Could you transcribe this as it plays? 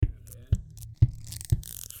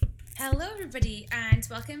Hello, everybody, and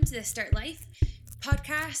welcome to the Dirt Life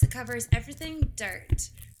podcast that covers everything dirt,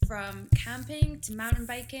 from camping to mountain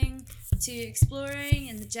biking to exploring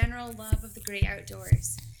and the general love of the great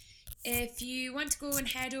outdoors. If you want to go and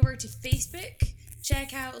head over to Facebook,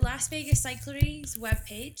 check out Las Vegas Cyclery's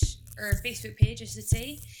webpage, or Facebook page, I should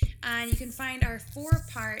say, and you can find our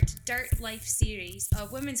 4-part Dirt Life series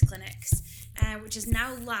of women's clinics, which is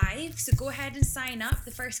now live. So go ahead and sign up.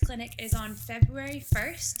 The first clinic is on February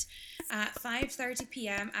 1st at 5:30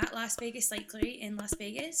 p.m. at Las Vegas Cyclery in Las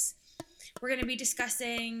Vegas. We're going to be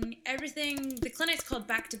discussing everything. The clinic's called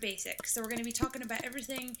Back to Basics. So we're going to be talking about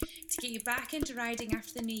everything to get you back into riding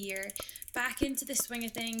after the new year, back into the swing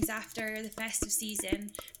of things after the festive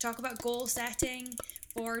season, talk about goal setting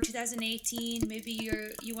for 2018. Maybe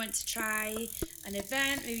you want to try an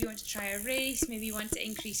event, maybe you want to try a race, maybe you want to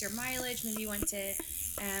increase your mileage, maybe you want to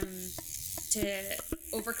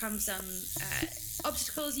overcome some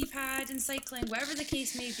obstacles you've had in cycling. Whatever the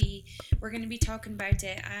case may be, we're going to be talking about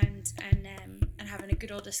it and having a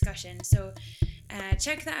good old discussion. So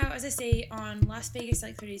check that out, as I say, on Las Vegas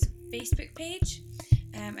Cyclery's Facebook page,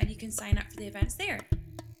 and you can sign up for the events there.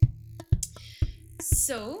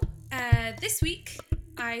 So this week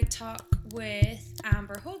I talk with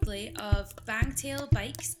Amber Hoadley of Bangtail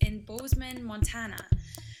Bikes in Bozeman, Montana.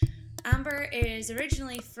 Amber is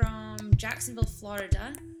originally from Jacksonville,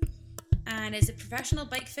 Florida, and is a professional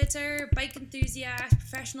bike fitter, bike enthusiast,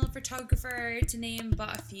 professional photographer, to name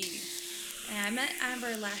but a few. I met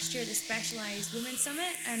Amber last year at the Specialized Women's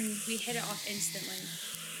Summit, and we hit it off instantly.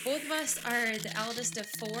 Both of us are the eldest of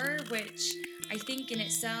 4, which I think in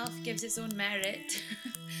itself gives its own merit.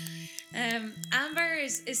 Amber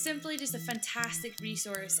is simply just a fantastic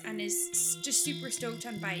resource and is just super stoked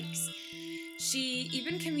on bikes. She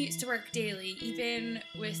even commutes to work daily, even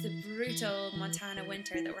with the brutal Montana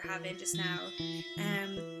winter that we're having just now.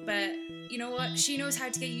 But you know what? She knows how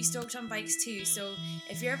to get you stoked on bikes too. So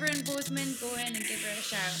if you're ever in Bozeman, go in and give her a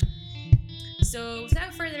shout. So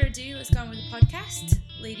without further ado, let's go on with the podcast.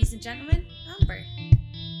 Ladies and gentlemen, Amber.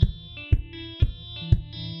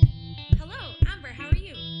 Hello, Amber, how are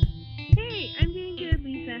you? Hey, I'm doing good,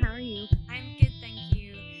 Lisa. How are you? I'm good, thank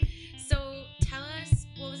you. So tell us,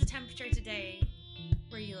 what was the temperature today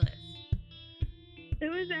where you live? It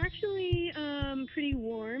was actually pretty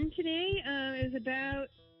warm today. It was about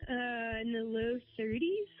in the low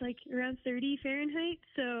 30s, like around 30 Fahrenheit.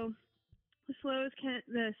 So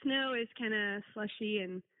the snow is kind of slushy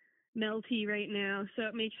and melty right now, so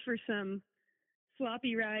it makes for some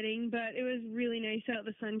sloppy riding. But it was really nice out.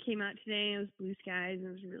 The sun came out today. It was blue skies, and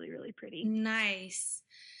it was really, really pretty. Nice.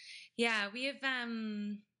 Yeah, we have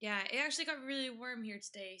it actually got really warm here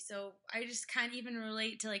today, so I just can't even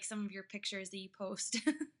relate to like some of your pictures that you post.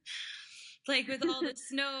 Like with all the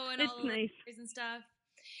snow and all the nice. layers and stuff.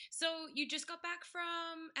 So you just got back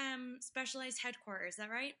from Specialized headquarters, is that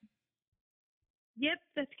right? Yep,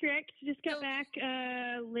 that's correct. Just got back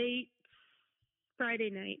late Friday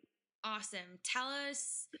night. Awesome. Tell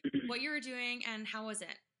us what you were doing and how was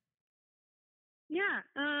it? Yeah.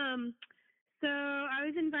 So I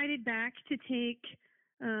was invited back to take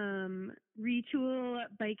Retool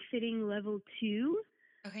Bike Fitting Level 2,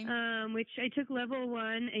 Okay. which I took Level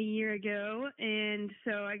 1 a year ago, and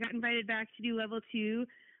so I got invited back to do Level 2,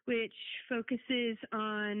 which focuses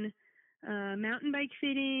on mountain bike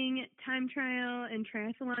fitting, time trial, and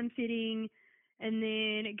triathlon fitting, and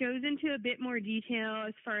then it goes into a bit more detail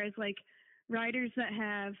as far as like riders that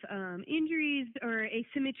have injuries or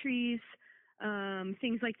asymmetries,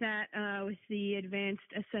 things like that, with the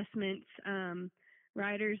advanced assessments,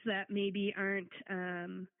 riders that maybe aren't,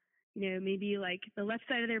 maybe like the left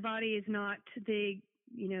side of their body is not the,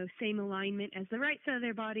 same alignment as the right side of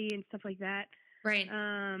their body and stuff like that. Right.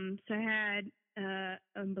 So I had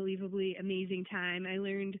unbelievably amazing time. I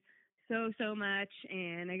learned so much,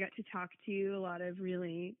 and I got to talk to a lot of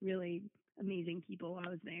really, really amazing people while I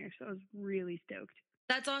was there. So I was really stoked.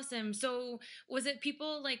 That's awesome. So was it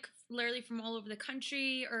people like literally from all over the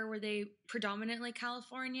country, or were they predominantly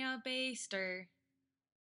California based, or?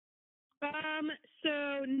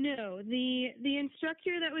 So no, the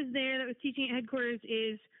instructor that was there that was teaching at headquarters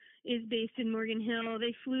is based in Morgan Hill.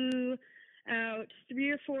 They flew out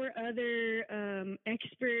 3 or 4 other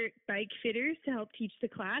expert bike fitters to help teach the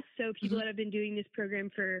class. So people that have been doing this program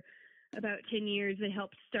for about 10 years, they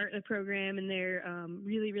helped start the program, and they're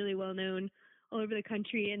really, really well known all over the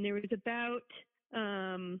country. And there was about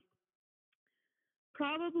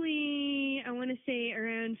probably, I want to say,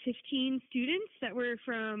 around 15 students that were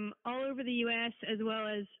from all over the U.S., as well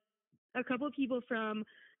as a couple of people from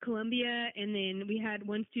Colombia, and then we had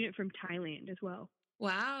one student from Thailand as well.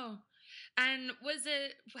 Wow. And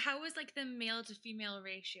how was like the male to female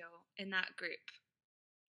ratio in that group?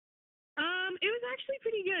 It was actually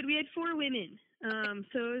pretty good. We had 4 women. Okay.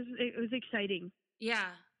 So it was exciting. Yeah,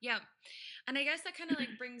 yeah. And I guess that kind of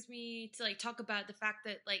like brings me to like talk about the fact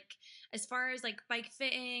that like as far as like bike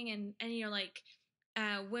fitting and like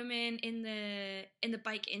women in the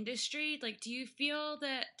bike industry, like do you feel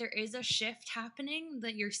that there is a shift happening,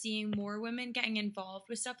 that you're seeing more women getting involved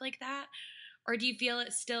with stuff like that? Or do you feel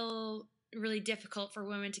it's still really difficult for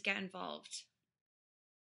women to get involved?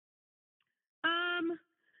 Um,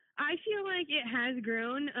 I feel like it has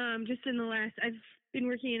grown. Just in the last, I've been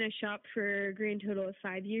working in a shop for a grand total of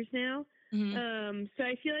 5 years now. Hmm. So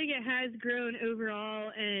I feel like it has grown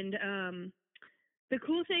overall. And the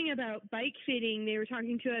cool thing about bike fitting, they were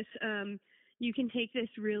talking to us. You can take this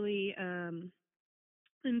really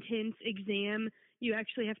intense exam. You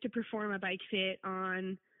actually have to perform a bike fit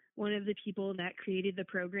on one of the people that created the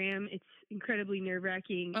program. It's incredibly nerve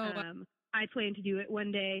wracking. Oh, wow. I plan to do it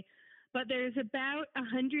one day, but there's about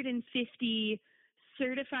 150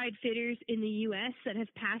 certified fitters in the U.S. that have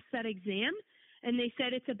passed that exam. And they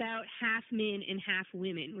said it's about half men and half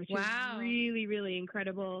women, which is Wow. really, really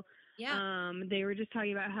incredible. Yeah, They were just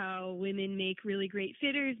talking about how women make really great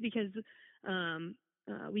fitters because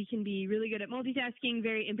we can be really good at multitasking,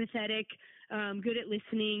 very empathetic, good at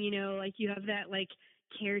listening. Like you have that like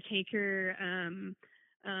caretaker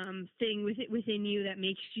thing within you that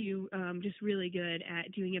makes you just really good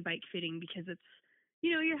at doing a bike fitting because it's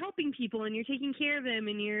you're helping people and you're taking care of them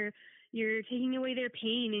and you're taking away their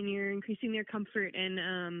pain and you're increasing their comfort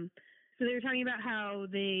and so they were talking about how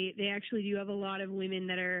they actually do have a lot of women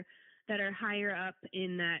that are higher up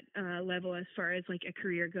in that level as far as like a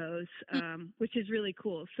career goes, which is really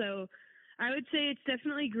cool. So I would say it's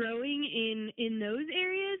definitely growing in those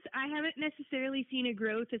areas. I haven't necessarily seen a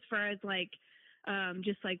growth as far as like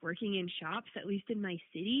just like working in shops, at least in my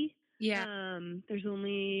city. yeah, There's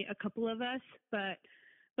only a couple of us, but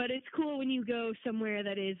it's cool when you go somewhere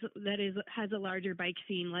that has a larger bike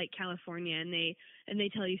scene like California and they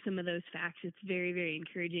tell you some of those facts. It's very, very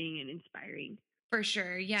encouraging and inspiring. for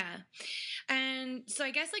sure. Yeah. And so I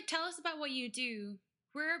guess like tell us about what you do.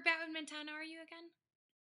 Where about in Montana are you again?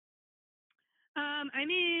 I'm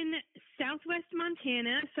in southwest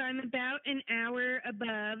Montana, so I'm about an hour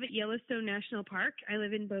above Yellowstone National Park. I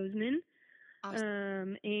live in Bozeman,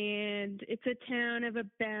 Awesome. and it's a town of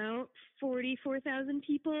about 44,000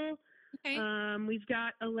 people. Okay. We've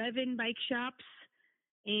got 11 bike shops,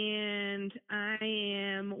 and I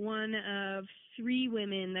am one of 3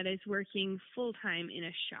 women that is working full time in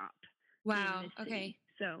a shop in Wow. this city. Okay.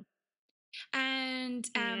 So And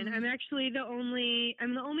and I'm actually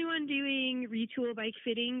I'm the only one doing retool bike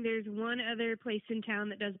fitting. There's one other place in town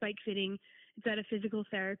that does bike fitting. It's at a physical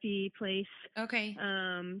therapy place. okay.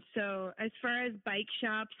 So as far as bike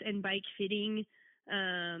shops and bike fitting,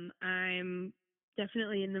 I'm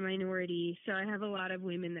definitely in the minority. So I have a lot of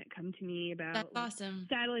women that come to me That's about like awesome.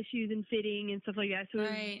 saddle issues and fitting and stuff like that. So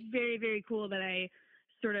it's Right. very, very cool that I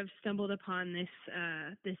sort of stumbled upon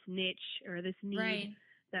this niche or this need Right.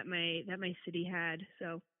 that my city had.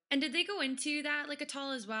 So And did they go into that like at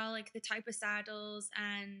all as well, like the type of saddles?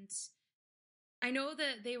 And I know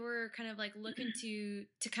that they were kind of like looking to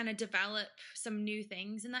kind of develop some new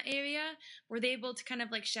things in that area. Were they able to kind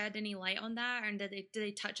of like shed any light on that? And did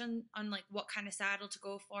they touch on like what kind of saddle to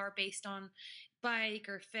go for based on bike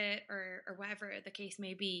or fit or whatever the case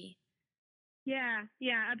may be? yeah,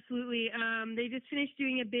 yeah, absolutely. They just finished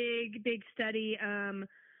doing a big study.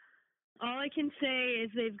 All I can say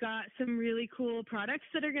is they've got some really cool products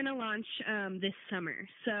that are going to launch this summer.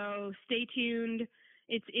 So stay tuned.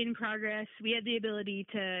 It's in progress. We had the ability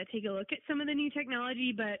to take a look at some of the new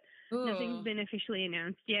technology, but nothing's Ooh. been officially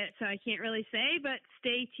announced yet. So I can't really say, but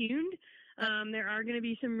stay tuned. There are going to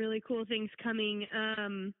be some really cool things coming.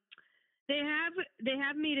 They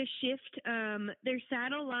have made a shift. Their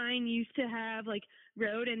saddle line used to have like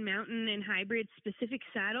road and mountain and hybrid specific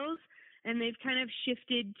saddles, and they've kind of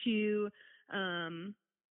shifted to um,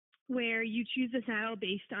 where you choose a saddle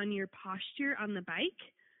based on your posture on the bike,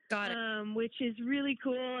 Got it. which is really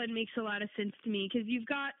cool and makes a lot of sense to me because you've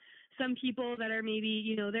got some people that are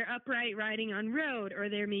maybe they're upright riding on road, or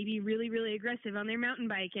they're maybe really, really aggressive on their mountain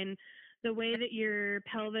bike, and the way that your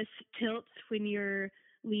pelvis tilts when you're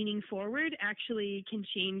leaning forward actually can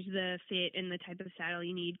change the fit and the type of saddle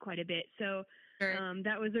you need quite a bit. So Sure.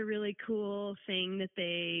 that was a really cool thing that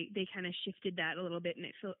they kind of shifted that a little bit, and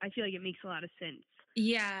I feel like it makes a lot of sense.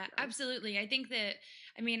 Yeah, So absolutely. I think that,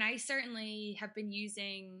 I mean, I certainly have been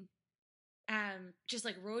using just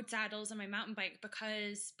like road saddles on my mountain bike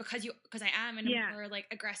because I am in a Yeah. more like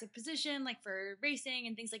aggressive position, like for racing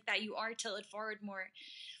and things like that. You are tilted forward more.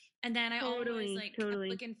 And then I always Totally. like kept Totally.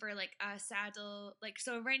 looking for like a saddle. Like,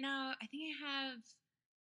 so right now I think I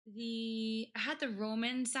had the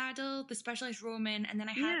Roman saddle, the Specialized Roman, and then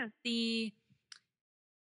I had Yeah.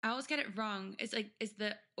 I always get it wrong. It's like, is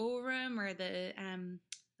the Orem or the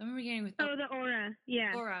one we're beginning with Oh, the Aura.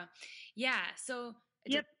 Yeah. Aura. Yeah. So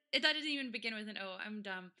Yep. that didn't even begin with an O. I'm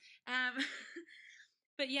dumb.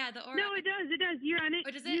 But yeah, the Aura. No, it does. It does. You're on it.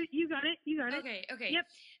 Oh, does it? You got it. You got it. Okay. Okay. Yep.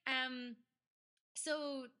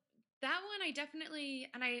 So that one I definitely,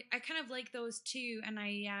 and I kind of like those too. And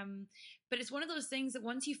but it's one of those things that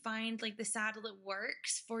once you find like the saddle that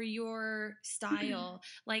works for your style,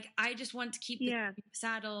 like I just want to keep the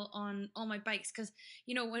saddle on all my bikes. Cause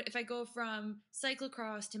you know, if I go from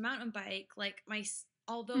cyclocross to mountain bike, like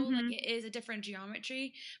although like it is a different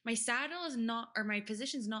geometry, my saddle is not, or my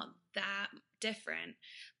position's not that different.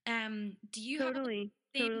 Do you have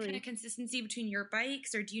same kind of consistency between your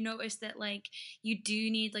bikes, or do you notice that like you do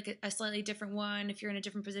need like a slightly different one if you're in a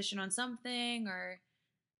different position on something, or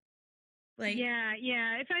like? Yeah.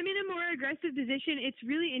 If I'm in a more aggressive position, it's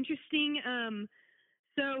really interesting.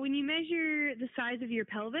 So when you measure the size of your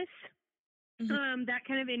pelvis, that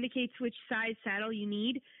kind of indicates which size saddle you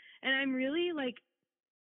need. And I'm really like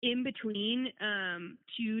in between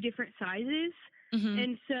two different sizes.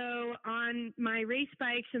 And so on my race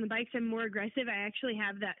bikes and the bikes I'm more aggressive, I actually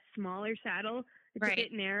have that smaller saddle. It's a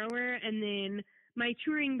bit narrower. And then my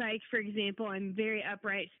touring bike, for example, I'm very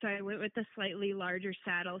upright, so I went with the slightly larger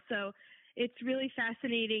saddle. So it's really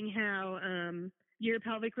fascinating how your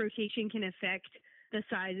pelvic rotation can affect the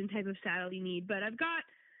size and type of saddle you need. But I've got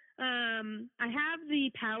I have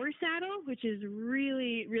the Power saddle, which is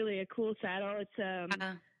really, really a cool saddle. It's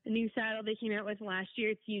a new saddle they came out with last year.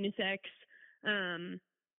 It's unisex. And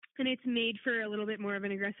it's made for a little bit more of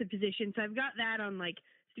an aggressive position. So I've got that on like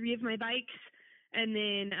 3 of my bikes. And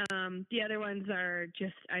then the other ones are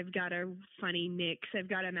just, I've got a funny mix. I've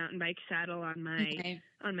got a mountain bike saddle on my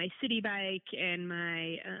city bike, and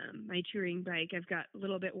my my touring bike, I've got a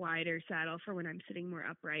little bit wider saddle for when I'm sitting more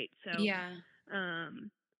upright. So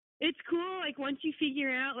it's cool. Like once you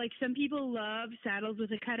figure out, like some people love saddles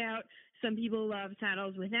with a cutout, some people love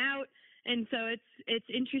saddles without. And so it's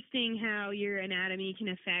interesting how your anatomy can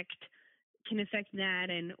affect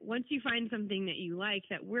that. And once you find something that you like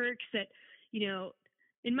that works, that, you know,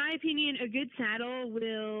 in my opinion, a good saddle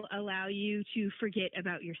will allow you to forget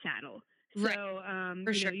about your saddle. So,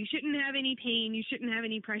 you shouldn't have any pain. You shouldn't have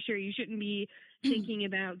any pressure. You shouldn't be thinking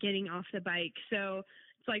about getting off the bike. So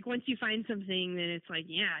it's like once you find something, then it's like,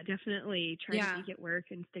 yeah, definitely try to make it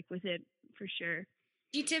work and stick with it for sure.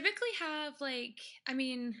 Do you typically have like, I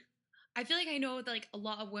mean, I feel like I know that like a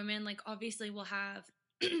lot of women like obviously will have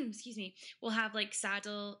excuse me, will have like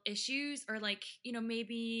saddle issues, or like, you know,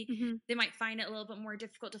 maybe they might find it a little bit more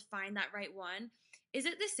difficult to find that right one. Is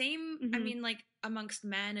it the same, I mean, like amongst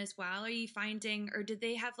men as well? Are you finding, or do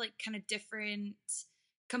they have like kind of different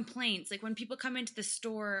complaints? Like when people come into the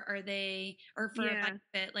store, are they, or for a bike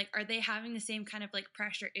fit, like are they having the same kind of like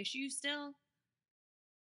pressure issues still?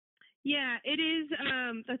 Yeah, it is.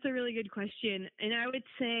 That's a really good question. And I would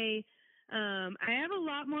say I have a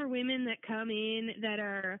lot more women that come in that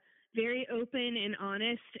are very open and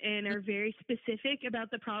honest and are very specific about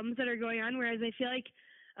the problems that are going on, whereas I feel like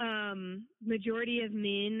majority of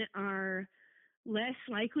men are less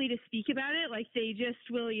likely to speak about it. Like they just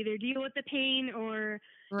will either deal with the pain or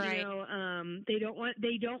you know, they don't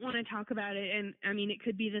want to talk about it. And I mean, it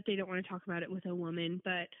could be that they don't want to talk about it with a woman,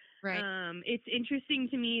 but it's interesting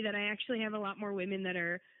to me that I actually have a lot more women that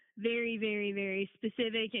are very, very, very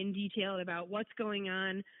specific and detailed about what's going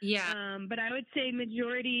on. But I would say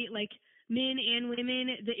majority, like men and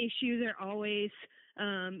women, the issues are always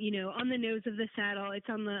you know, on the nose of the saddle. It's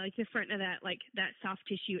on the front of that soft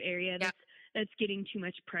tissue area that's getting too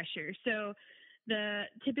much pressure. So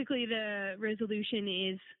typically the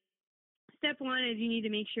resolution is, step one is you need to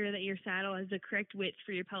make sure that your saddle has the correct width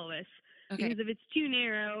for your pelvis. Because if it's too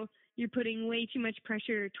narrow, you're putting way too much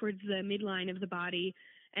pressure towards the midline of the body.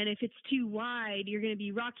 And if it's too wide, you're going to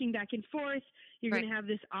be rocking back and forth. You're going to have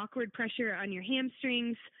this awkward pressure on your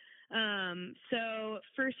hamstrings. So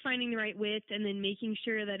first finding the right width, and then making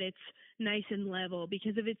sure that it's nice and level,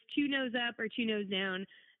 because if it's too nose up or too nose down,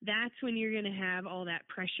 that's when you're going to have all that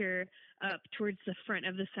pressure up towards the front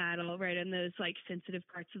of the saddle, right on those like sensitive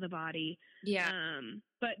parts of the body.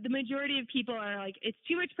 But the majority of people are like, it's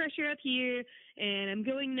too much pressure up here and I'm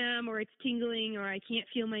going numb, or it's tingling, or I can't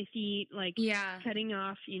feel my feet, like cutting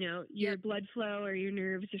off, you know, your blood flow or your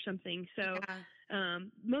nerves or something. So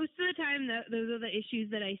Most of the time, those are the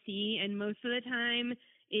issues that I see, and most of the time,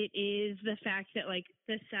 it is the fact that like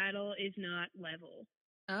the saddle is not level.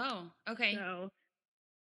 Oh, okay. So,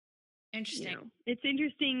 Interesting. it's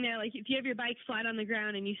interesting that like if you have your bike flat on the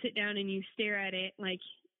ground and you sit down and you stare at it like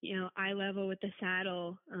eye level with the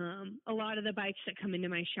saddle, a lot of the bikes that come into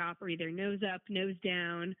my shop are either nose up, nose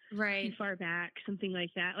down, Right. too far back, something like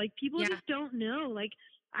that. Like people Yeah. just don't know. Like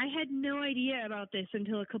I had no idea about this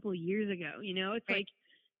until a couple of years ago. It's Right. like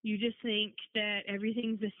you just think that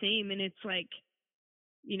everything's the same, and it's like,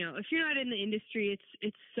 if you're not in the industry,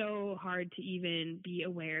 it's so hard to even be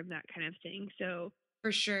aware of that kind of thing. So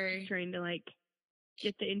For sure. trying to like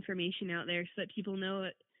get the information out there so that people know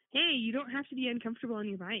that, hey, you don't have to be uncomfortable on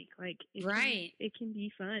your bike. Like it can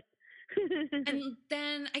be fun. And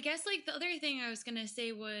then I guess like the other thing I was going to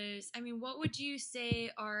say was, I mean, what would you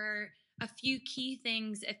say are a few key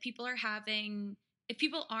things if people are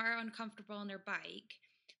uncomfortable on their bike?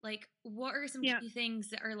 Like, what are some key things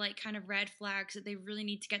that are like kind of red flags that they really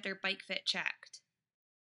need to get their bike fit checked?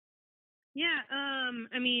 Yeah.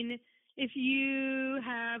 I mean, if you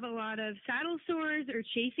have a lot of saddle sores or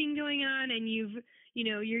chafing going on, and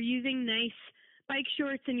you're using nice bike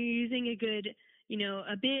shorts and you're using a good,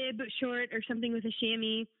 a bib short or something with a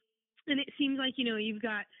chamois, and it seems like,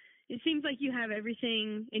 it seems like you have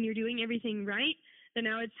everything and you're doing everything right, then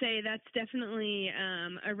I would say that's definitely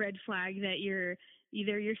a red flag that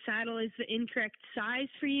either your saddle is the incorrect size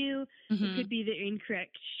for you. Mm-hmm. It could be the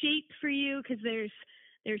incorrect shape for you, because there's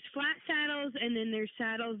flat saddles, and then there's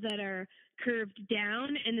saddles that are curved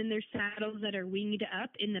down, and then there's saddles that are winged up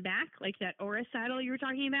in the back, like that Aura saddle you were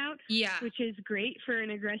talking about. Yeah. Which is great for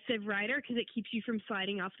an aggressive rider because it keeps you from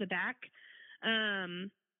sliding off the back.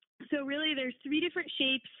 So really there's 3 different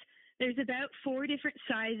shapes. There's about 4 different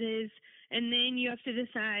sizes, and then you have to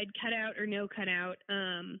decide cut out or no cut out.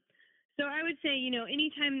 So I would say,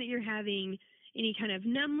 anytime that you're having any kind of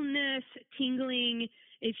numbness, tingling,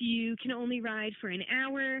 if you can only ride for an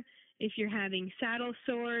hour, if you're having saddle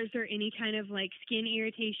sores or any kind of like skin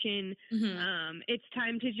irritation, it's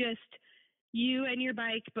time to you and your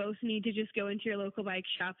bike both need to just go into your local bike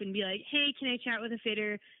shop and be like, hey, can I chat with a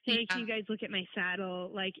fitter? Hey, can you guys look at my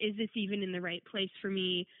saddle? Like, is this even in the right place for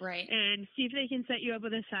me? Right. And see if they can set you up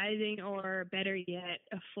with a sizing, or better yet,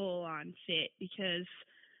 a full-on fit, because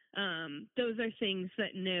those are things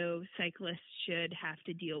that no cyclist should have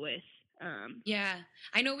to deal with. Yeah,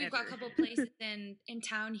 I know we've ever. got a couple places in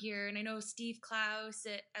town here, and I know Steve Klaus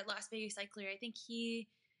at Las Vegas Cycler. I think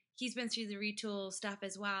he's been through the retool stuff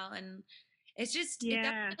as well, and it's just it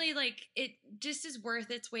definitely like it just is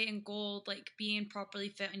worth its weight in gold, like being properly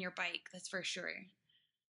fit on your bike. That's for sure.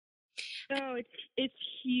 Oh, it's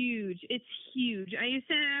huge. It's huge. I used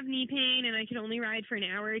to have knee pain and I could only ride for an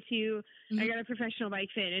hour or 2. Mm-hmm. I got a professional bike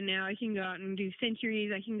fit, and now I can go out and do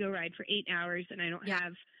centuries. I can go ride for 8 hours and I don't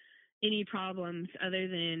have any problems other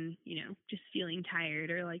than, just feeling tired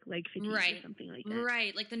or like leg fatigue or something like that.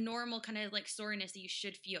 Right. Like the normal kind of like soreness that you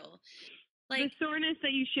should feel. Like the soreness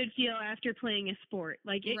that you should feel after playing a sport.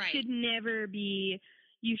 Like it should never be,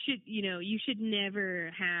 you should never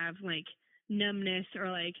have like numbness or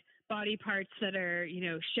like body parts that are,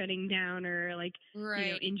 shutting down, or like,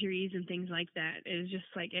 injuries and things like that. It is just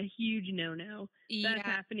like a huge no-no. If that's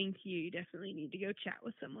happening to you, you definitely need to go chat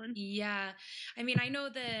with someone. Yeah. I mean, I know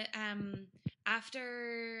that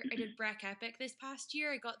after I did Breck Epic this past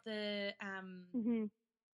year, I got the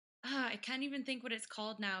I can't even think what it's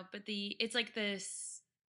called now, but it's like this,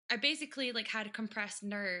 I basically like had a compressed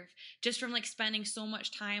nerve just from like spending so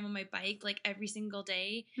much time on my bike like every single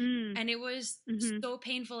day. And it was so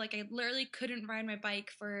painful. Like I literally couldn't ride my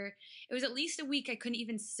bike it was at least a week. I couldn't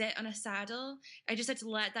even sit on a saddle. I just had to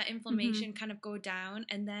let that inflammation kind of go down,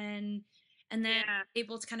 and then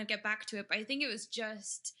able to kind of get back to it. But I think it was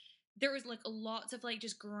just, there was like lots of like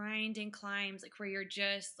just grinding climbs, like where you're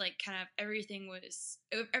just like kind of everything was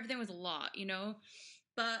a lot,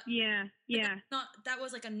 But that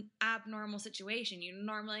was like an abnormal situation.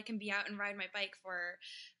 Normally I can be out and ride my bike for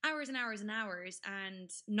hours and hours and hours and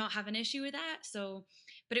not have an issue with that. So,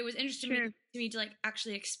 but it was interesting to me to like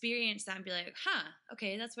actually experience that and be like,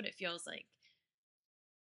 okay, that's what it feels like.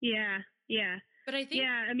 Yeah. But I think,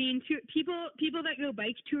 I mean, people that go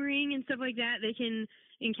bike touring and stuff like that, they can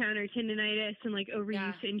encounter tendonitis and like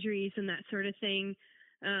overuse injuries and that sort of thing.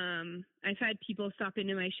 I've had people stop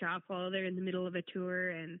into my shop while they're in the middle of a tour,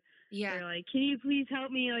 and they're like, can you please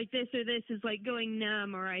help me? Like this or this is like going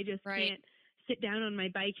numb, or I just can't sit down on my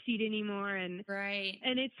bike seat anymore. And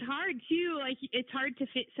it's hard too. Like it's hard to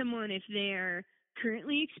fit someone if they're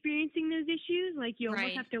currently experiencing those issues. Like you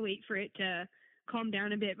almost have to wait for it to calm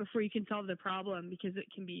down a bit before you can solve the problem, because it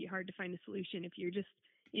can be hard to find a solution if you're just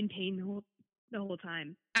in pain the whole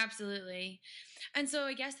time. Absolutely. And so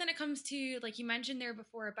I guess then it comes to, like you mentioned there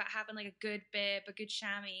before about having like a good bib, a good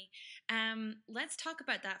chamois. Let's talk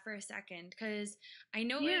about that for a second, because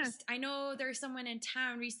Yeah. I know there's someone in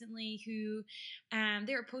town recently who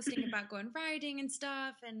they were posting about going riding and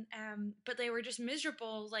stuff, and but they were just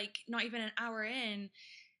miserable, like not even an hour in,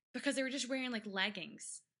 because they were just wearing like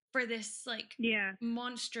leggings for this like Yeah.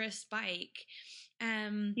 monstrous bike.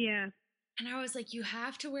 Um Yeah. and I was like, you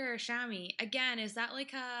have to wear a chamois. Again, is that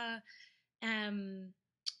like a um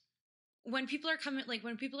when people are coming, like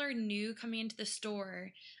when people are new coming into the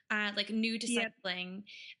store, like new to Yep. cycling,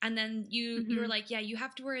 and then you're Mhm. like, yeah, you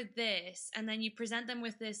have to wear this, and then you present them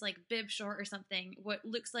with this like bib short or something, what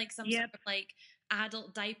looks like some sort Yep. of like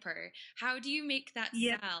adult diaper. How do you make that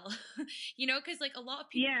Yep. sell? Because like a lot of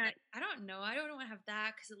people are Yeah. like, I don't want to have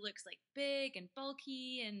that because it looks like big and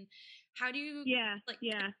bulky. And how do you Yeah. like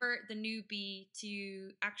Yeah. convert the newbie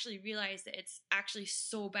to actually realize that it's actually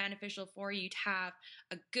so beneficial for you to have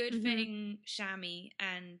a good Mhm. fitting chamois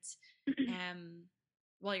and um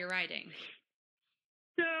while you're riding?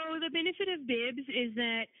 So the benefit of bibs is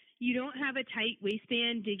that you don't have a tight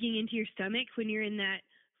waistband digging into your stomach when you're in that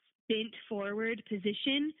bent forward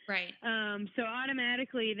position. Right. So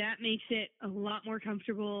automatically that makes it a lot more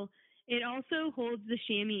comfortable. It also holds the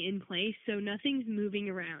chamois in place, so nothing's moving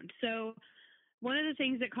around. So one of the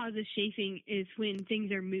things that causes chafing is when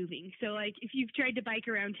things are moving. So like if you've tried to bike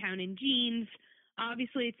around town in jeans,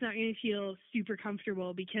 obviously it's not going to feel super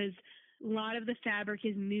comfortable because a lot of the fabric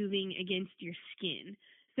is moving against your skin.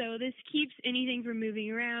 So this keeps anything from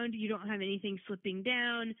moving around. You don't have anything slipping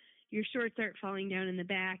down. Your shorts aren't falling down in the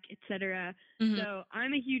back, etc. Mm-hmm. So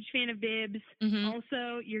I'm a huge fan of bibs. Mm-hmm.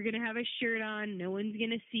 Also, you're going to have a shirt on. No one's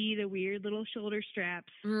going to see the weird little shoulder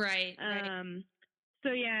straps. Right. Right.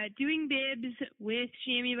 So yeah, doing bibs with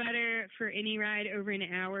chamois butter for any ride over an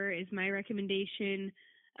hour is my recommendation.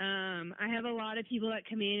 I have a lot of people that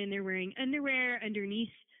come in and they're wearing underwear underneath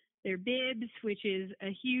their bibs, which is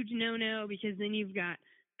a huge no-no because then you've got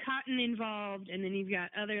cotton involved and then you've got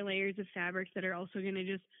other layers of fabrics that are also going to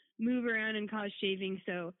just move around and cause shaving.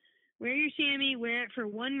 So wear your chamois, wear it for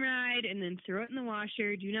one ride, and then throw it in the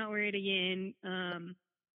washer. Do not wear it again.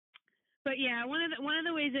 But yeah, one of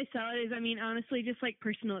the ways I sell it is, I mean, honestly, just like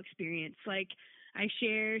personal experience. Like I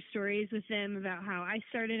share stories with them about how I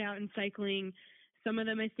started out in cycling, some of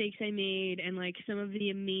the mistakes I made, and like some of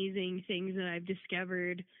the amazing things that I've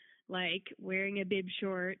discovered. Like wearing a bib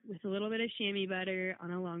short with a little bit of chamois butter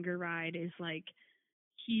on a longer ride is like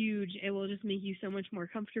huge. It will just make you so much more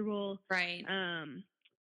comfortable. Right.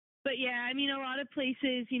 But yeah, I mean, a lot of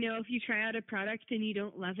places, if you try out a product and you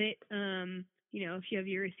don't love it, if you have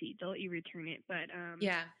your receipt, they'll let you return it. But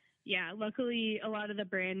Yeah. yeah, luckily, a lot of the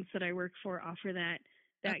brands that I work for offer that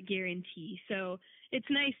guarantee. So it's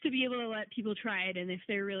nice to be able to let people try it, and if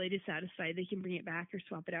they're really dissatisfied, they can bring it back or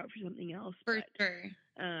swap it out for something else. For But sure.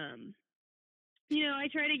 I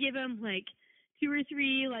try to give them like 2 or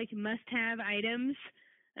 3 like must-have items.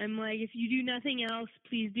 I'm like, if you do nothing else,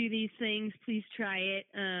 please do these things. Please try it.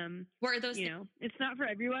 What are those It's not for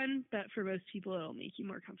everyone, but for most people, it'll make you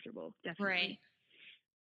more comfortable. Definitely. Right.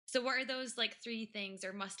 So what are those like 3 things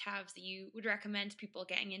or must-haves that you would recommend people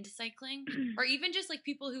getting into cycling? Or even just like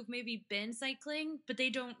people who've maybe been cycling, but they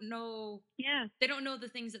don't know Yeah. the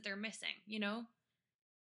things that they're missing?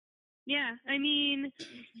 Yeah. I mean,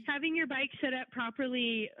 having your bike set up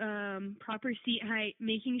properly, proper seat height,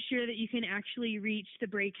 making sure that you can actually reach the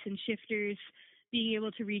brakes and shifters, being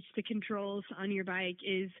able to reach the controls on your bike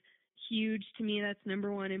is huge to me. That's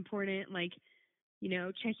number one important. Like,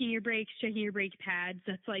 checking your brakes, checking your brake pads,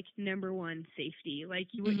 that's like number one safety. Like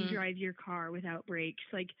you wouldn't Mm-hmm. drive your car without brakes.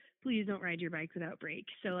 Like please don't ride your bike without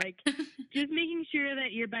brakes. So like just making sure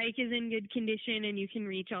that your bike is in good condition and you can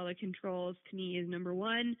reach all the controls to me is number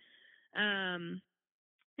one. And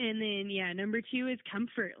then yeah, number 2 is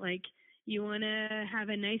comfort. Like you want to have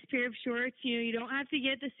a nice pair of shorts. You don't have to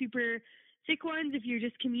get the super thick ones if you're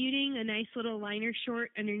just commuting. A nice little liner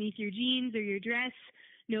short underneath your jeans or your dress.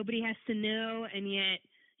 Nobody has to know, and yet,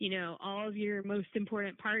 all of your most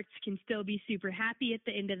important parts can still be super happy at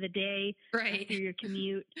the end of the day Right. after your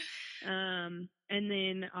commute. And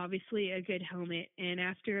then obviously a good helmet. And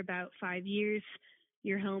after about 5 years,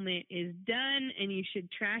 your helmet is done and you should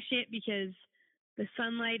trash it because the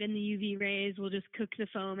sunlight and the UV rays will just cook the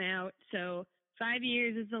foam out. So 5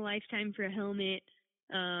 years is the lifetime for a helmet.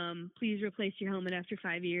 Please replace your helmet after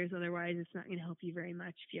 5 years. Otherwise, it's not going to help you very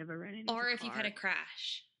much if you ever run into Or a if you've had a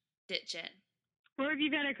crash, ditch it. Or if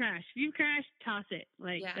you've had a crash. If you've crashed, toss it.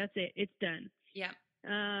 Like, Yeah. that's it. It's done. Yeah.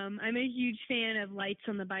 I'm a huge fan of lights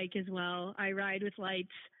on the bike as well. I ride with lights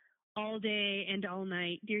all day and all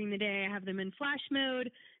night. During the day, I have them in flash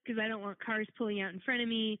mode because I don't want cars pulling out in front of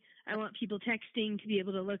me. I want people texting to be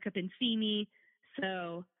able to look up and see me.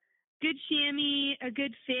 So, good chamois, a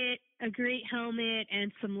good fit, a great helmet,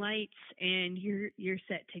 and some lights, and you're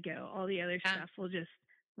set to go. All the other stuff will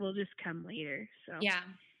just come later. So yeah.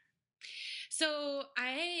 So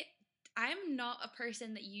I'm not a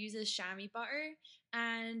person that uses chamois butter,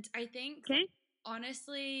 and I think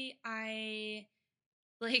honestly I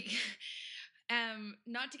like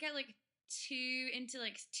not to get like too into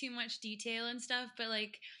like too much detail and stuff, but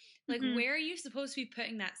like where are you supposed to be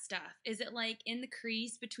putting that stuff? Is it like in the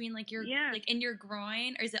crease between like your like in your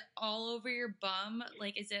groin, or is it all over your bum?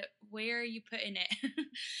 Like, is it where are you putting it?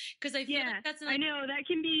 Because I feel like that's like, I know that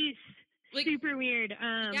can be like super weird.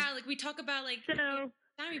 Yeah, like we talk about like chamois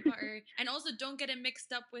butter, and also don't get it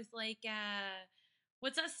mixed up with like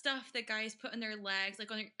what's that stuff that guys put on their legs?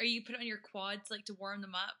 Like or you put it on your quads like to warm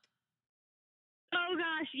them up? Oh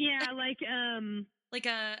gosh, yeah, like a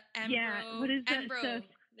Embro. Yeah, what is that stuff?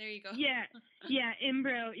 There you go. Yeah,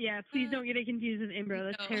 Embro. Yeah, please don't get it confused with Embro.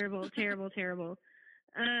 That's terrible, terrible, terrible.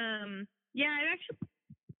 Yeah, I've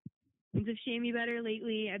actually of chamois butter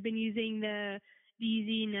lately. I've been using the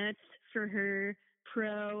DZ Nuts for her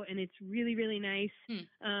Pro, and it's really, really nice.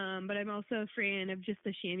 But I'm also a fan of just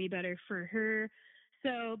the chamois butter for her.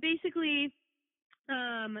 So basically,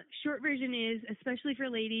 short version is, especially for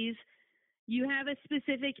ladies, you have a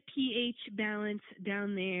specific pH balance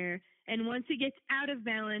down there, and once it gets out of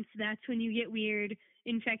balance, that's when you get weird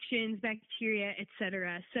infections, bacteria,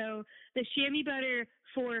 etc. So the chamois butter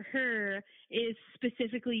for her is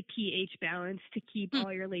specifically pH balanced to keep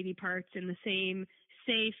all your lady parts in the same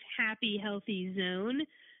safe, happy, healthy zone.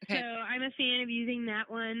 Okay. So I'm a fan of using that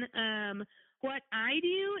one. What I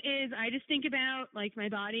do is I just think about like my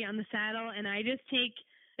body on the saddle, and I just take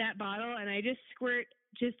that bottle and I just squirt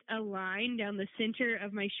just a line down the center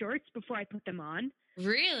of my shorts before I put them on.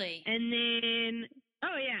 Really? And then,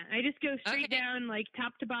 oh yeah, I just go straight down, like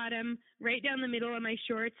top to bottom, right down the middle of my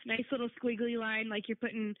shorts. Nice little squiggly line, like you're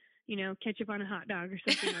putting, ketchup on a hot dog or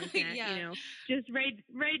something like that. Just right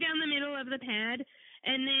down the middle of the pad.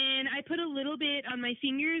 And then I put a little bit on my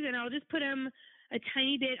fingers, and I'll just put them a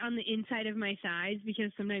tiny bit on the inside of my thighs,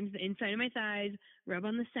 because sometimes the inside of my thighs rub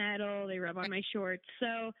on the saddle, they rub on my shorts.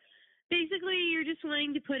 So basically, you're just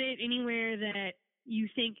wanting to put it anywhere that you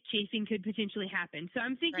think chafing could potentially happen. So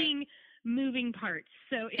I'm thinking moving parts.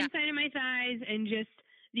 So inside of my thighs and just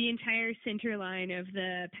the entire center line of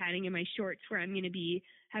the padding in my shorts, where I'm going to be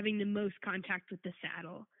having the most contact with the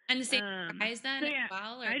saddle. And the same for guys then as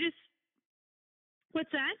well? Or?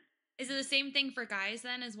 What's that? Is it the same thing for guys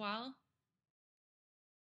then as well?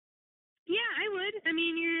 Yeah, I would. I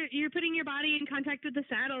mean, you're putting your body in contact with the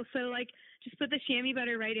saddle, so like just put the chamois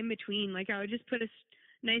butter right in between. Like I would just put a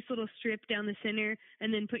nice little strip down the center,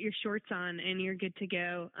 and then put your shorts on, and you're good to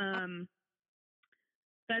go.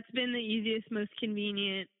 That's been the easiest, most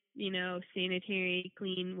convenient, sanitary,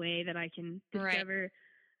 clean way that I can discover.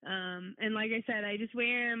 And like I said, I just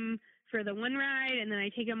wear them for the one ride, and then I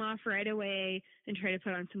take them off right away and try to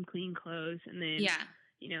put on some clean clothes, and then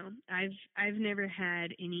I've never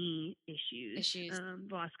had any issues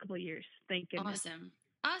the last couple of years. Thank goodness.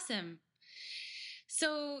 Awesome.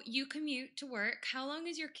 So you commute to work. How long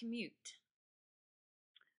is your commute?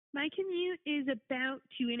 My commute is about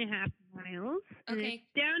 2.5 miles. Okay. It's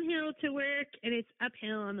downhill to work, and it's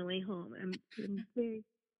uphill on the way home.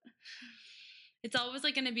 It's always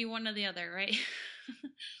like going to be one or the other, right?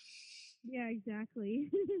 Yeah, exactly.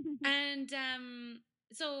 And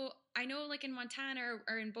so I know like in Montana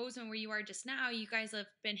or in Bozeman, where you are just now, you guys have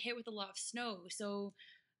been hit with a lot of snow. So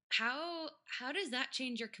how does that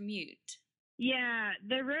change your commute? Yeah,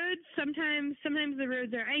 the roads, sometimes the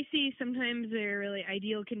roads are icy, sometimes they're really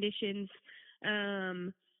ideal conditions.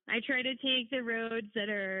 I try to take the roads that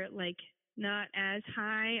are like not as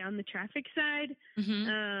high on the traffic side.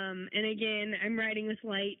 And again, I'm riding with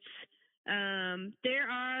lights. There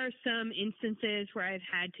are some instances where I've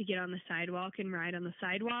had to get on the sidewalk and ride on the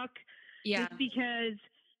sidewalk. Yeah. Just because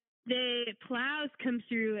the plows come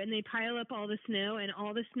through and they pile up all the snow, and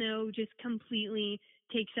all the snow just completely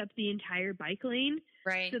takes up the entire bike lane.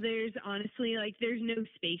 Right. So there's honestly there's no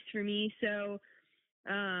space for me. So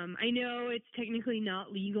I know it's technically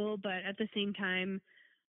not legal, but at the same time,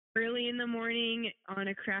 early in the morning on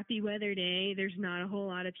a crappy weather day, there's not a whole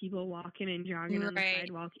lot of people walking and jogging on the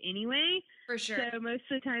sidewalk anyway. For sure. So most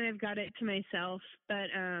of the time I've got it to myself. But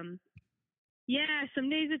yeah, some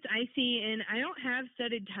days it's icy, and I don't have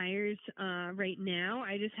studded tires right now.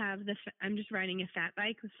 I just have I'm just riding a fat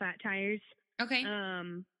bike with flat tires. Okay.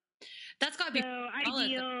 That's got to be So solid.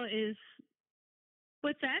 ideal is,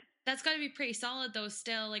 what's that? That's got to be pretty solid though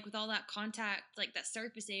still, like with all that contact, like that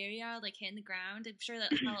surface area, like hitting the ground. I'm sure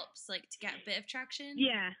that helps like to get a bit of traction.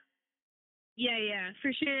 Yeah. Yeah,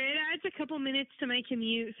 for sure. It adds a couple minutes to my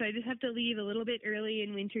commute, so I just have to leave a little bit early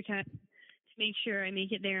in wintertime to make sure I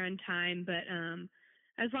make it there on time. But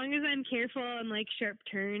as long as I'm careful and like sharp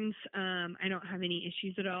turns, I don't have any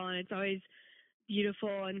issues at all, and it's always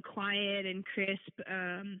beautiful and quiet and crisp.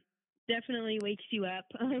 Definitely wakes you up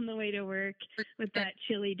on the way to work with that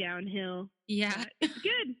chilly downhill. Yeah. But it's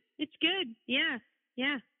good. It's good. Yeah.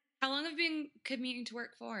 How long have you been commuting to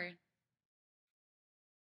work for?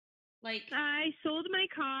 Like, I sold my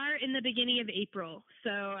car in the beginning of April, so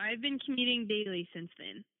I've been commuting daily since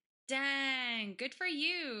then. Dang, good for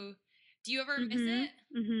you. Do you ever miss it?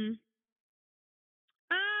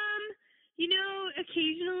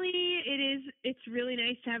 Occasionally it's really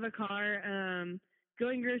nice to have a car.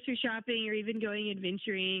 Going grocery shopping or even going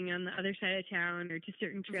adventuring on the other side of town or to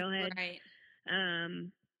certain trailheads. Right.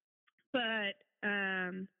 But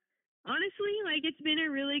honestly, like it's been a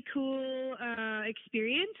really cool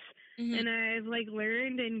experience. And I've like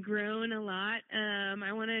learned and grown a lot.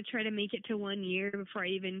 I want to try to make it to 1 year before I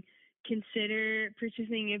even consider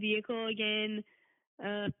purchasing a vehicle again.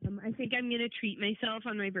 I think I'm gonna treat myself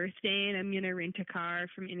on my birthday, and I'm gonna rent a car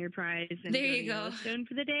from Enterprise and there go you to go. Yellowstone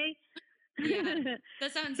for the day. Yeah,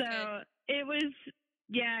 that sounds so good. It was,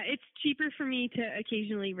 it's cheaper for me to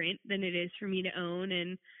occasionally rent than it is for me to own,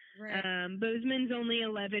 and right. Bozeman's only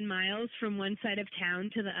 11 miles from one side of town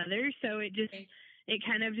to the other, so it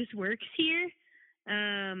kind of just works here.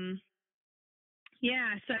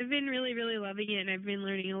 So I've been really, really loving it, and I've been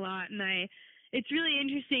learning a lot, and it's really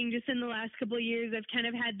interesting. Just in the last couple of years, I've kind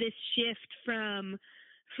of had this shift from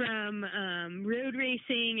road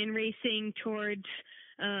racing and racing towards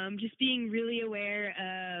just being really aware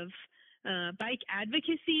of bike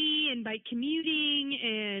advocacy and bike commuting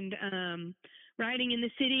and riding in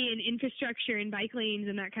the city and infrastructure and bike lanes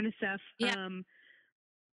and that kind of stuff. Yeah.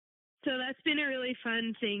 So that's been a really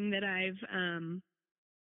fun thing that I've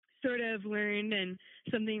sort of learned, and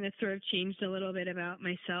something that's sort of changed a little bit about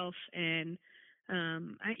myself. And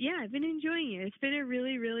I've been enjoying it. It's been a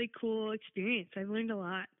really, really cool experience. I've learned a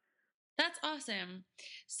lot. That's awesome.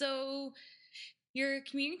 So you're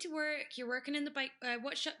commuting to work, you're working in the bike,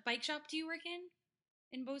 what bike shop do you work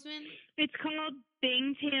in Bozeman? It's called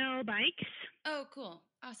Bangtail Bikes. Oh, cool.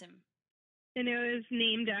 Awesome. And it was just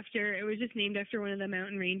named after one of the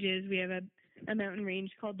mountain ranges. We have a mountain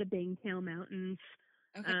range called the Bangtail Mountains.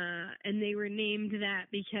 Okay. And they were named that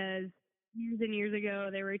because years and years ago,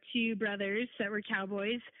 there were two brothers that were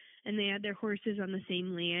cowboys, and they had their horses on the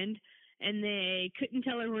same land, and they couldn't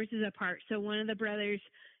tell their horses apart. So one of the brothers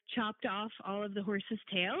chopped off all of the horses'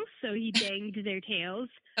 tails, so he banged their tails.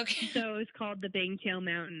 Okay. So it was called the Bangtail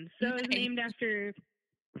Mountains. So it was named after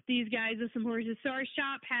these guys with some horses. So our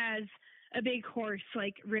shop has a big horse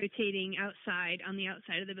like rotating outside on the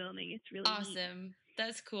outside of the building. It's really awesome. Neat.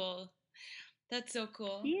 That's cool. That's so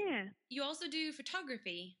cool. Yeah. You also do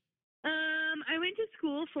photography. I went to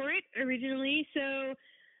school for it originally. So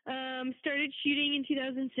started shooting in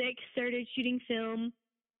 2006, started shooting film,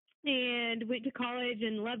 and went to college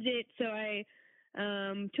and loved it. So I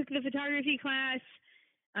took the photography class,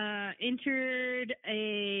 entered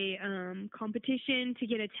a competition to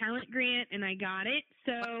get a talent grant, and I got it.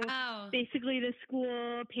 So basically the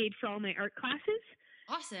school paid for all my art classes.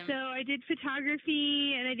 Awesome. So I did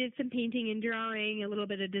photography, and I did some painting and drawing, a little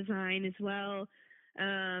bit of design as well.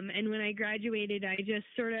 And when I graduated, I just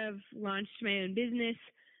sort of launched my own business.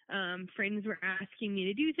 Friends were asking me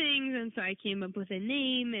to do things, and so I came up with a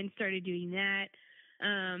name and started doing that.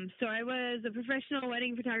 So I was a professional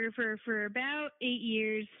wedding photographer for about 8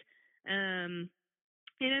 years. And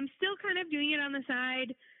I'm still kind of doing it on the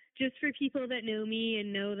side just for people that know me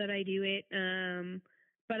and know that I do it.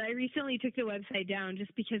 But I recently took the website down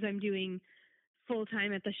just because I'm doing full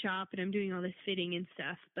time at the shop and I'm doing all this fitting and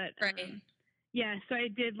stuff. But so I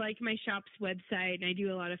did like my shop's website, and I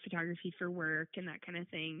do a lot of photography for work and that kind of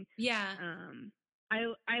thing. Yeah.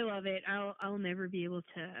 I love it. I'll never be able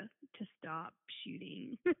to stop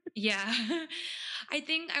shooting. Yeah. I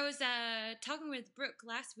think I was talking with Brooke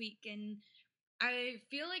last week, and I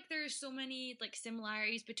feel like there's so many like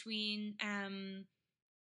similarities between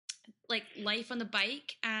like life on the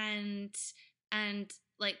bike and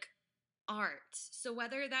like art. So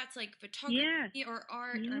whether that's like photography or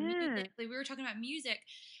art or music, like we were talking about music,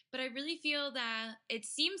 but I really feel that it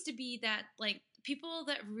seems to be that like people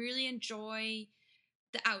that really enjoy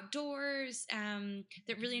the outdoors,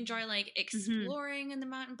 that really enjoy like exploring in the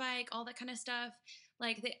mountain bike, all that kind of stuff.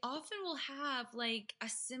 like they often will have like a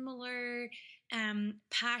similar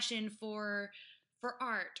passion for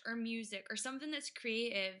art or music or something that's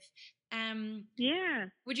creative. Yeah.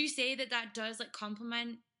 Would you say that that does like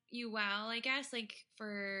complement you well, I guess, like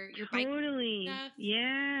for your bike Totally. stuff?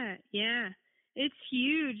 Yeah. Yeah. It's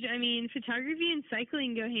huge. I mean, photography and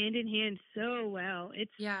cycling go hand in hand so well.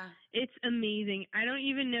 Yeah, It's amazing. I don't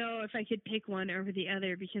even know if I could pick one over the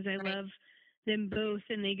other because I right, love them both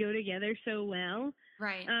and they go together so well.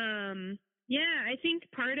 right. Yeah, I think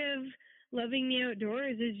part of loving the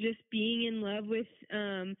outdoors is just being in love with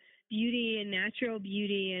beauty and natural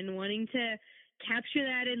beauty and wanting to capture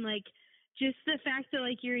that, and like just the fact that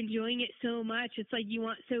like you're enjoying it so much. It's like you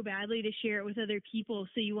want so badly to share it with other people,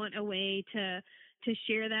 so you want a way to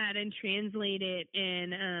share that and translate it,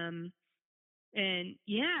 and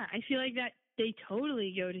yeah, I feel like that they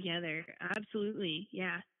totally go together. Absolutely.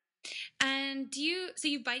 Yeah. And do you so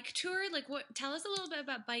you bike tour? Like what tell us a little bit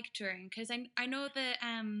about bike touring because I know that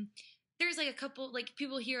there's like a couple like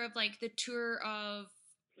people hear of like the tour of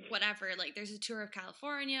whatever, like there's a tour of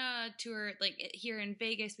California, a tour like here in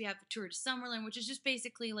Vegas we have the tour to Summerlin, which is just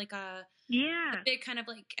basically like a Yeah. big kind of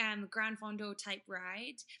like Grand Fondo type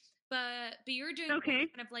ride. But you're doing more Okay.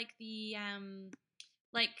 kind of like the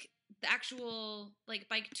actual like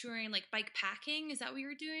bike touring, like bike packing. Is that what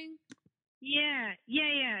you're doing? Yeah,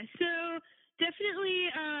 yeah, yeah. So definitely,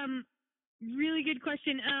 really good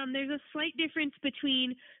question. There's a slight difference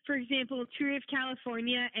between, for example, Tour of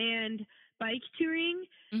California and bike touring.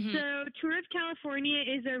 Mm-hmm. So Tour of California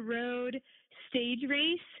is a road stage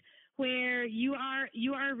race where you are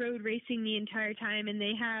road racing the entire time, and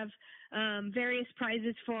they have various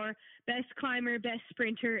prizes for best climber, best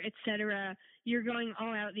sprinter, etc. You're going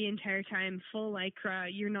all out the entire time, full lycra.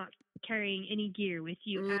 You're not carrying any gear with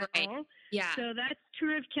you at Right. all. Yeah. So that's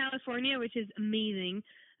Tour of California, which is amazing.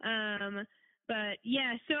 But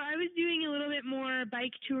yeah, so I was doing a little bit more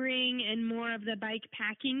bike touring and more of the bike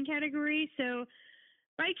packing category. So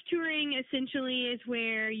bike touring essentially is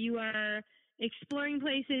where you are exploring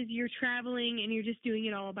places, you're traveling, and you're just doing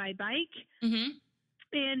it all by bike. Mm-hmm.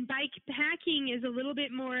 And bike packing is a little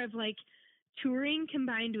bit more of like touring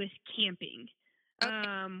combined with camping.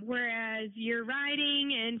 Okay. Whereas you're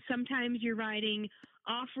riding, and sometimes you're riding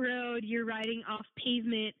off road, you're riding off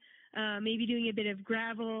pavement, maybe doing a bit of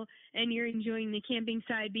gravel, and you're enjoying the camping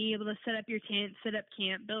side, being able to set up your tent, set up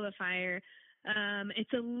camp, build a fire.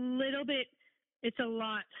 It's a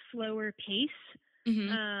lot slower pace.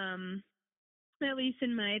 Mm-hmm. At least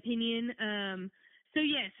in my opinion. So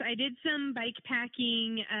yes, I did some bike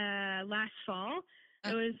packing last fall.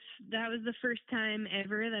 That was the first time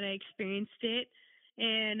ever that I experienced it.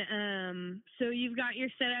 And so you've got your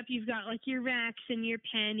setup, you've got like your racks and your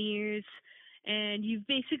panniers, and you've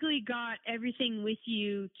basically got everything with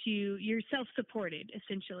you you're self-supported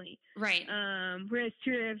essentially. Right. Whereas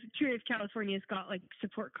Tour of California's got like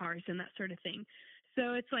support cars and that sort of thing.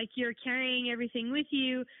 So it's like you're carrying everything with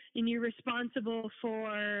you, and you're responsible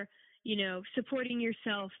for, supporting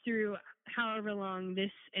yourself through however long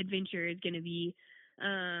this adventure is going to be.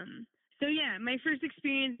 So yeah, my first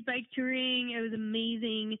experience bike touring, it was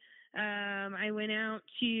amazing. I went out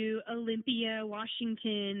to Olympia,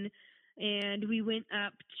 Washington, and we went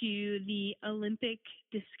up to the Olympic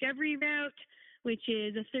Discovery Route, which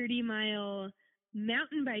is a 30-mile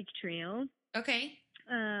mountain bike trail. Okay.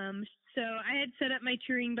 So I had set up my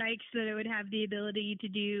touring bike so that it would have the ability to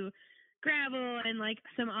do gravel and like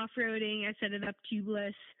some off-roading. I set it up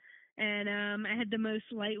tubeless, and I had the most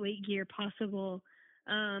lightweight gear possible.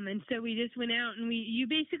 And so we just went out and you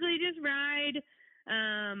basically just ride.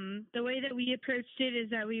 The way that we approached it is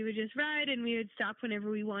that we would just ride, and we would stop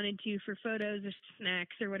whenever we wanted to for photos or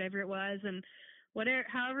snacks or whatever it was. And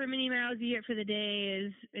however many miles you get for the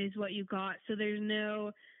day is what you got. So there's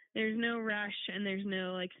no rush, and there's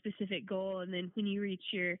no like specific goal. And then when you reach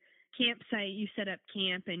your campsite, you set up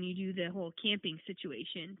camp and you do the whole camping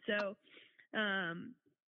situation. So,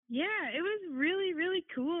 yeah, it was really, really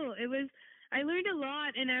cool. I learned a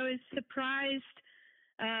lot, and I was surprised.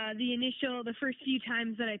 The first few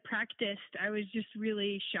times that I practiced, I was just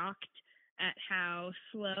really shocked at how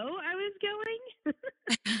slow I was going.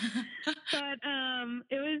 But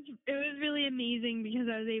it was really amazing because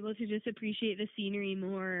I was able to just appreciate the scenery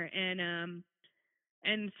more, and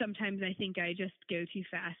sometimes I think I just go too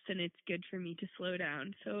fast, and it's good for me to slow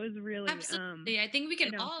down. So it was really Absolutely. I think we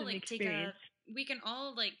can an all awesome like experience. we can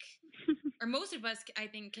all like or most of us I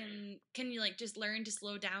think can you like just learn to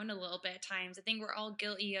slow down a little bit at times. I think we're all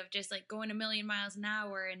guilty of just like going a million miles an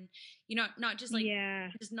hour, and not just like Yeah.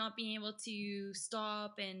 just not being able to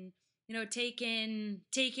stop and take in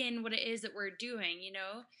what it is that we're doing,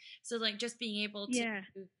 so like just being able to,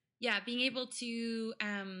 Yeah. being able to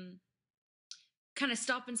kind of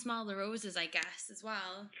stop and smell the roses, I guess, as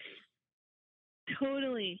well.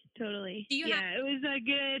 Totally. Do you have Yeah, it was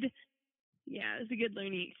a good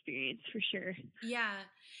learning experience for sure. Yeah.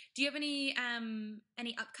 Do you have any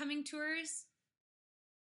upcoming tours?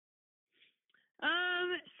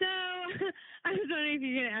 So I was wondering if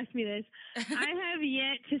you're gonna ask me this. I have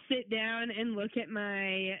yet to sit down and look at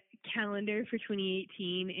my calendar for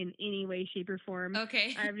 2018 in any way, shape, or form.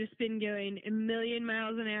 Okay. I've just been going a million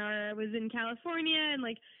miles an hour. I was in California, and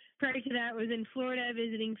like prior to that, was in Florida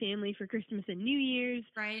visiting family for Christmas and New Year's.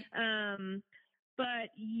 Right. But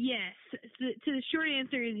yes, so the short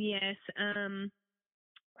answer is yes.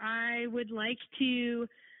 I would like to.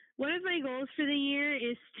 One of my goals for the year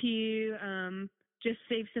is to just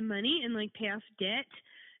save some money and like pay off debt.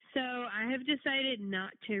 So I have decided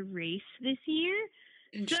not to race this year.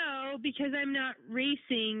 So because I'm not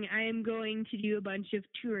racing, I am going to do a bunch of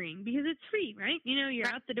touring because it's free, right? You're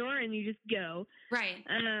Right. out the door and you just go. Right.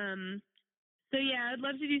 So yeah, I'd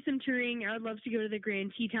love to do some touring. I would love to go to the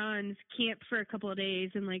Grand Tetons, camp for a couple of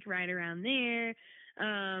days and like ride around there.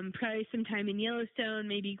 Probably some time in Yellowstone,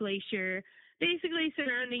 maybe Glacier, basically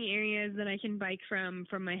surrounding areas that I can bike from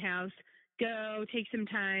my house, go take some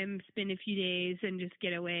time, spend a few days and just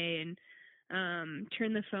get away and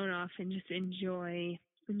turn the phone off and just enjoy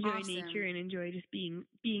Awesome. nature and enjoy just being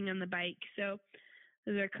on the bike. So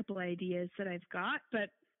those are a couple ideas that I've got, but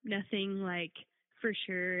nothing like for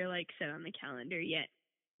sure like set on the calendar yet.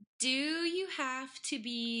 Do you have to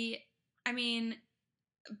be, I mean,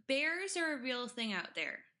 bears are a real thing out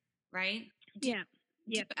there, right? Yeah.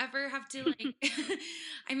 Do you ever have to like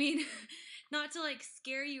I mean, not to like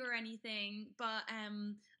scare you or anything, but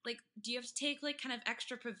like do you have to take like kind of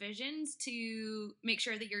extra provisions to make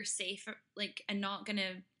sure that you're safe, like, and not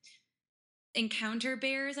gonna encounter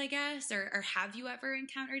bears, I guess? Or have you ever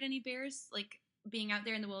encountered any bears, like being out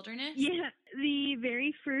there in the wilderness? Yeah, the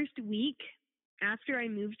very first week after I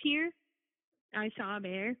moved here, I saw a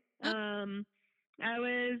bear. I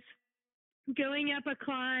was going up a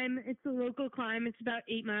climb. It's a local climb. It's about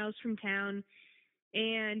 8 miles from town.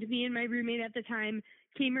 And me and my roommate at the time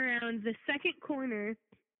came around the second corner,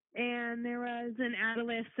 and there was an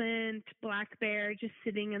adolescent black bear just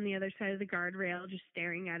sitting on the other side of the guardrail, just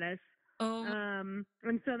staring at us. Oh.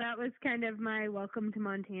 And so that was kind of my welcome to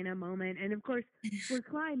Montana moment. And of course, we're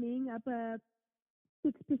climbing up a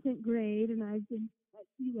 6% grade, and I've been at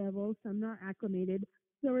sea level, so I'm not acclimated.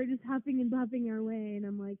 So we're just huffing and buffing our way, and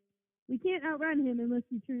I'm like, we can't outrun him unless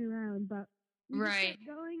we turn around. But we just kept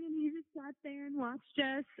going, and he just sat there and watched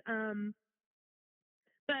us.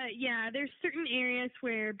 But yeah, there's certain areas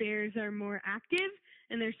where bears are more active,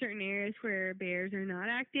 and there's certain areas where bears are not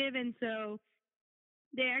active, and so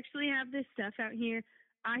they actually have this stuff out here.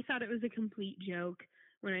 I thought it was a complete joke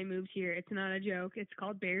when I moved here. It's not a joke. It's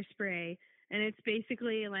called bear spray, and it's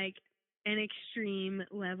basically like an extreme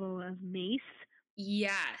level of mace.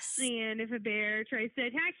 Yes. And if a bear tries to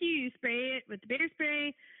attack you, you spray it with the bear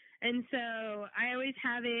spray. And so I always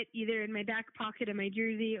have it either in my back pocket of my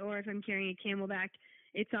jersey, or if I'm carrying a Camelback,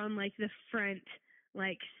 it's on like the front,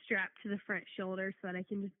 like strapped to the front shoulder so that I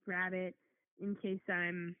can just grab it in case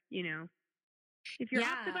I'm, if you're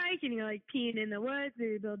off the bike and you're like peeing in the woods or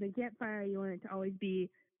you're building a campfire, you want it to always be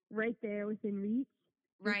right there within reach,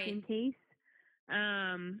 just in case.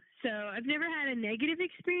 So I've never had a negative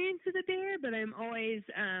experience with a bear, but I'm always,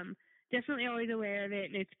 definitely always aware of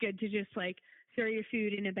it. And it's good to just like throw your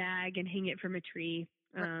food in a bag and hang it from a tree.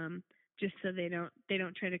 Just so they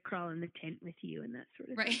don't try to crawl in the tent with you and that sort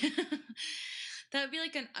of thing. That would be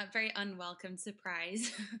like a very unwelcome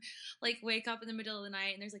surprise. Like wake up in the middle of the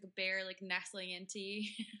night and there's like a bear like nestling into you.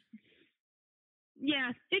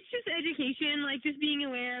 Yeah, it's just education, like just being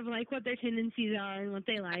aware of like what their tendencies are and what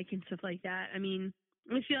they like and stuff like that. I mean,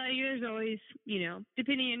 I feel like there's always,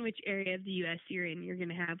 depending on which area of the U.S. you're in, you're going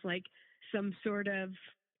to have like some sort of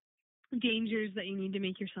dangers that you need to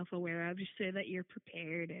make yourself aware of just so that you're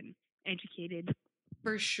prepared and educated.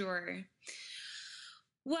 For sure.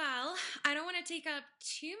 Well, I don't want to take up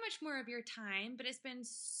too much more of your time, but it's been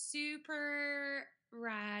super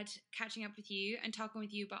rad catching up with you and talking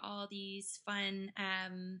with you about all these fun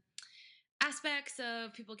aspects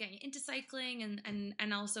of people getting into cycling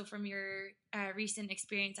and also from your recent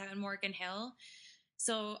experience out in Morgan Hill.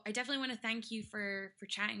 So I definitely want to thank you for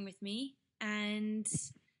chatting with me. And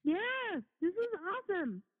yeah, this was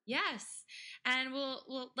awesome. Yes, and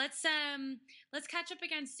we'll let's catch up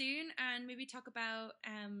again soon and maybe talk about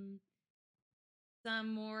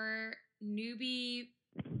some more newbie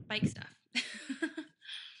bike stuff.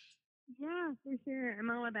 Yeah, for sure. I'm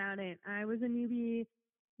all about it. I was a newbie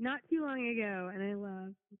not too long ago, and I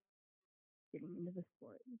love getting into the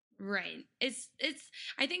sport. Right. It's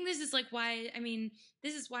I think this is like why I mean,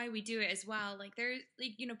 this is why we do it as well. Like there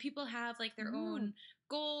like people have like their Yeah. own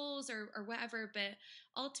goals or whatever, but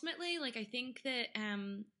ultimately like I think that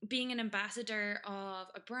being an ambassador of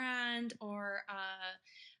a brand or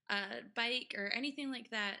a bike or anything like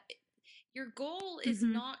that, your goal is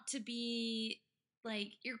Mhm. not to be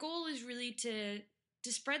like your goal is really to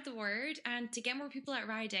spread the word and to get more people out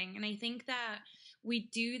riding. And I think that we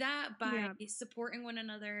do that by Yeah. supporting one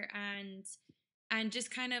another and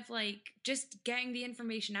just kind of like just getting the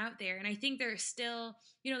information out there. And I think there's still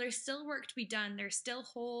there's still work to be done. There's still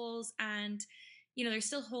holes and there's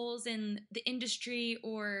still holes in the industry,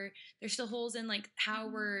 or there's still holes in like how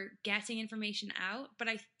we're getting information out. But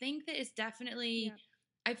I think that it's definitely Yeah.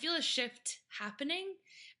 I feel a shift happening,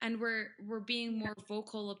 and we're being Yeah. more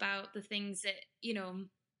vocal about the things that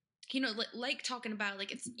like talking about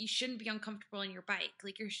like it's you shouldn't be uncomfortable on your bike.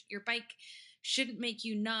 Like your bike shouldn't make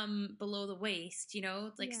you numb below the waist.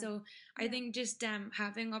 Like Yeah. so. I Yeah. think just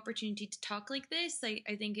having opportunity to talk like this,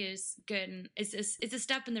 I think is good, and it's a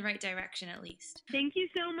step in the right direction at least. Thank you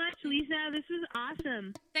so much, Lisa. This was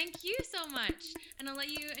awesome. Thank you so much, and I'll let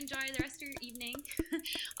you enjoy the rest of your evening.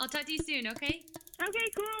 I'll talk to you soon. Okay. Okay,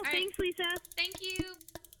 cool. right. Thanks, Lisa. Thank you.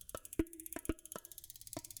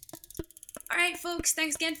 All right, folks,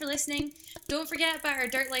 thanks again for listening. Don't forget about our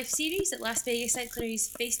Dirt Life series at Las Vegas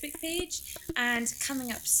Cyclery's Facebook page. And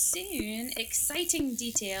coming up soon, exciting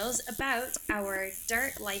details about our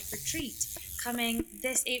Dirt Life retreat coming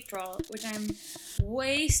this April, which I'm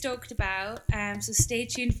way stoked about. So stay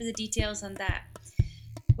tuned for the details on that.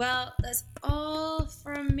 Well, that's all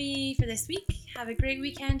from me for this week. Have a great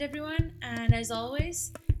weekend, everyone. And as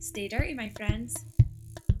always, stay dirty, my friends.